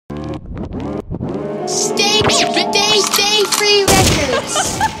Stay free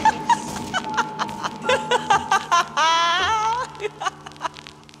records.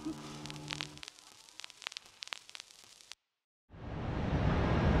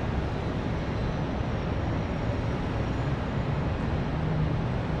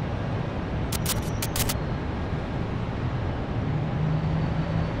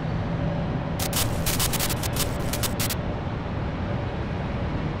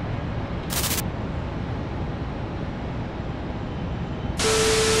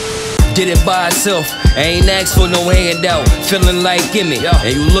 Did it by itself, I ain't asked for no handout. Feeling like gimme,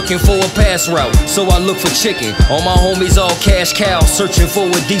 and you looking for a pass route, so I look for chicken. All my homies all cash cows, searching for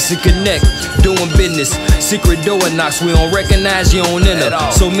a decent connect. Doing business, secret door knocks, we don't recognize you don't enter.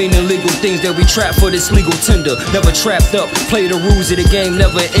 So many illegal things that we trap for this legal tender. Never trapped up, play the rules of the game,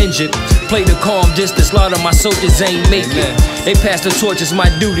 never injured. Play the calm distance, a lot of my soldiers ain't make it. They pass the torch, it's my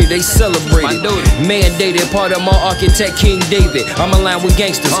duty, they celebrate it. Mandated, part of my architect King David. I'm aligned with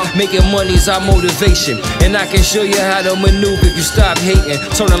gangsters, making money's our motivation. And I can show you how to maneuver if you stop hating.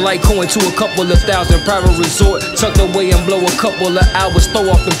 Turn a light coin to a couple of thousand, private resort, tucked away and blow a couple of hours. Throw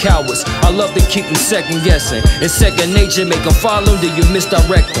off them cowards, I love to keep them second guessing. It's second nature, make them follow, then you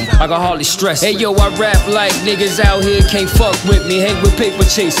misdirect them. I can hardly stress. Hey yo, I rap like niggas out here can't fuck with me. Hang with paper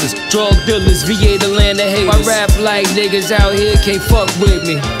chasers, drug dealers, VA the land of haters. I rap like niggas out here can't fuck with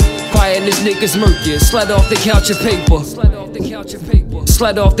me. Quiet as niggas murky, slide off the couch of paper. Slide off the couch of paper.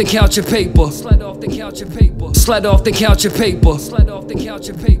 Slide off the couch of paper. Slide off the couch of paper. Slide off the couch of paper. Slide off the couch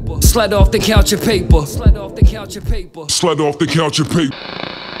of paper. Slide off the couch of paper. Slide off the couch of paper. Slide off the couch of paper.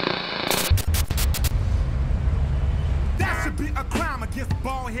 That should be a crime against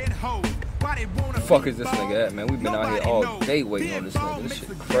bald-head hoes. Why they wanna The fuck is this nigga at, man? We've been out here all day waiting on this nigga. This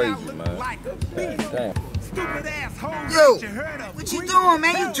shit crazy, man. God damn. Yo, what you doing,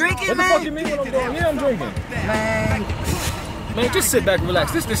 man? You drinking, man? What the fuck you mean what I'm doing? Yeah, I'm drinking. Man, just sit back and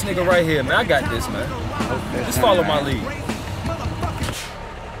relax. This nigga right here, man. I got this, man. Just follow my lead.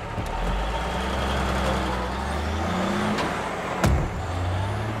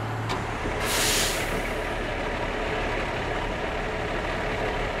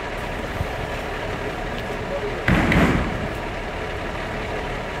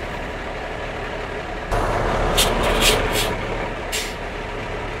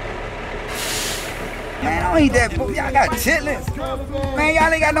 Man, I don't eat that food. Y'all got chitlins. Man,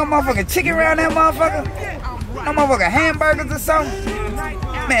 y'all ain't got no motherfucking chicken around that motherfucker. No motherfucking hamburgers or something.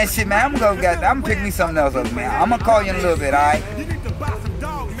 Man, shit, man, I'm gonna pick me something else up, man. I'm gonna call you in a little bit, alright?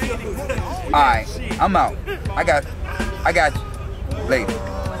 Alright, I'm out. I got you. Later.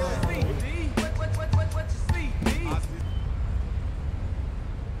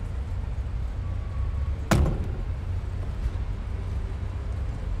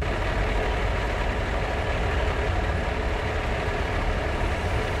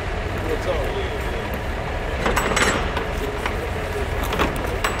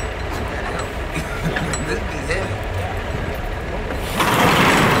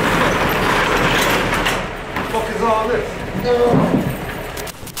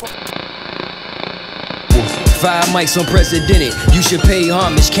 Five mics unprecedented, you should pay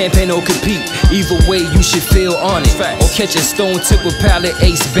homage, campaign or compete. Either way, you should feel on it. Or catch a stone tip with pallet,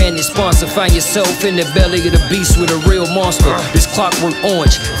 ace, bandit, sponsor. Find yourself in the belly of the beast with a real monster. This clockwork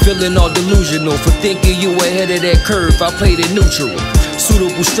orange, feeling all delusional. For thinking you ahead of that curve, I played it neutral.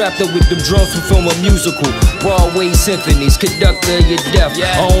 Suitable strapped up with them drums from film a musical. Broadway symphonies, conductor of your death.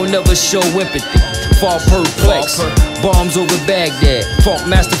 I don't ever show empathy, fall perplex. Bombs over Baghdad, funk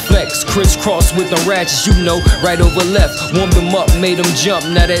master flex. Crisscross with them ratchets, you know, right over left. Warmed them up, made them jump,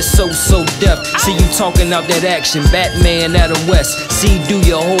 now that's so deaf. See you talking out that action, Batman Adam West. See do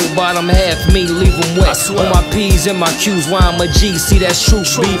your whole bottom half, me leave them wet. On my P's and my Q's, why I'm a G, see that's true,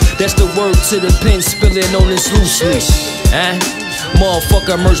 B. That's the word to the pen, spilling on this loosely.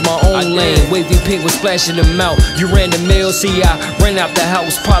 Motherfucker, merged my own lane. Wavy pink was splashing them out. You ran the mail, see I ran out the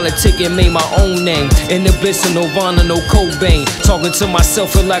house, politicking, made my own name. In the bliss of Nirvana, no Cobain. Talking to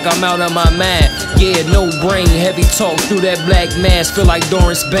myself, feel like I'm out of my mind. Yeah, no brain, heavy talk through that black mask. Feel like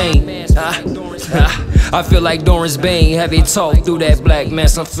Dorrance Bain. I feel like Dorrance Bain, heavy talk through that black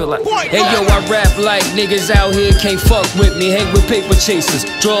mask. I feel like, hey yo, I rap like niggas out here can't fuck with me. Hang with paper chasers,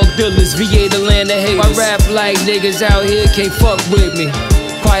 drug dealers, VA the land of haters. I rap like niggas out here can't fuck with me.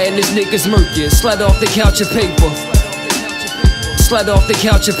 Quiet as niggas murky, slide off the couch of paper. Slide off the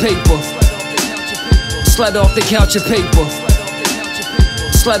couch of paper. Slide off the couch of paper.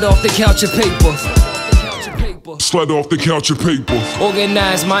 Slide off the couch of paper. Slide off the couch of paper.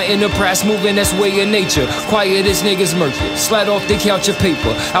 Organize my enterprise, moving that's way of nature. Quiet as niggas murky. Slide off the couch of paper.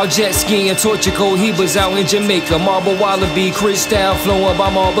 Out jet skiing, torture cold hebas out in Jamaica. Marble wallaby, crystal flowing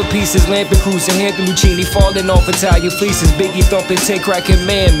by marble pieces. Lamping cruising, Hampton Lucchini falling off Italian fleeces. Biggie thumping, 10 crack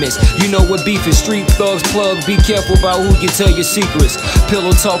commandments. You know what beef is, street thugs plug. Be careful about who you tell your secrets.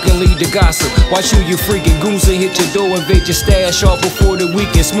 Pillow talking, lead the gossip. Watch who you freaking. Goons will hit your door, invade your stash all before the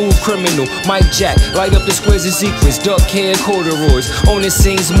weekend. Smooth criminal, Mike Jack, light up the squares and secrets. Duck hair, corduroys, on the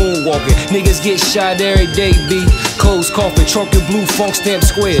scenes moonwalking. Niggas get shot every day, B. Clothes coffin, trunk and blue funk stamp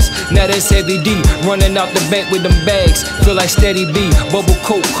squares. Now that's heavy D, running out the bank with them bags. Feel like steady B, bubble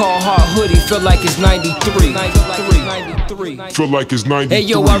coat, Carhartt hoodie. Feel like it's 93. Feel like it's 93. Hey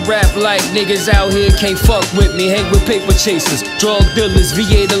yo, I rap like niggas out here can't fuck with me. Hang with paper chasers, drug dealers,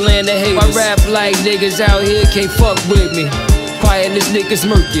 VA the land of haters. I rap like niggas out here can't fuck with me. Quiet as niggas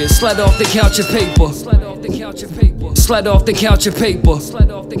murky. Slide off the couch of paper. Slide off the couch of paper. Slide off the couch of paper. Slide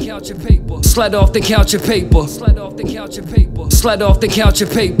off the couch of paper. Slide off the couch of paper. Slide off the couch of paper. Slide off the couch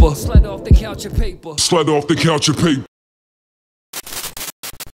of paper. Slide off the couch of paper. Slide off the couch of paper.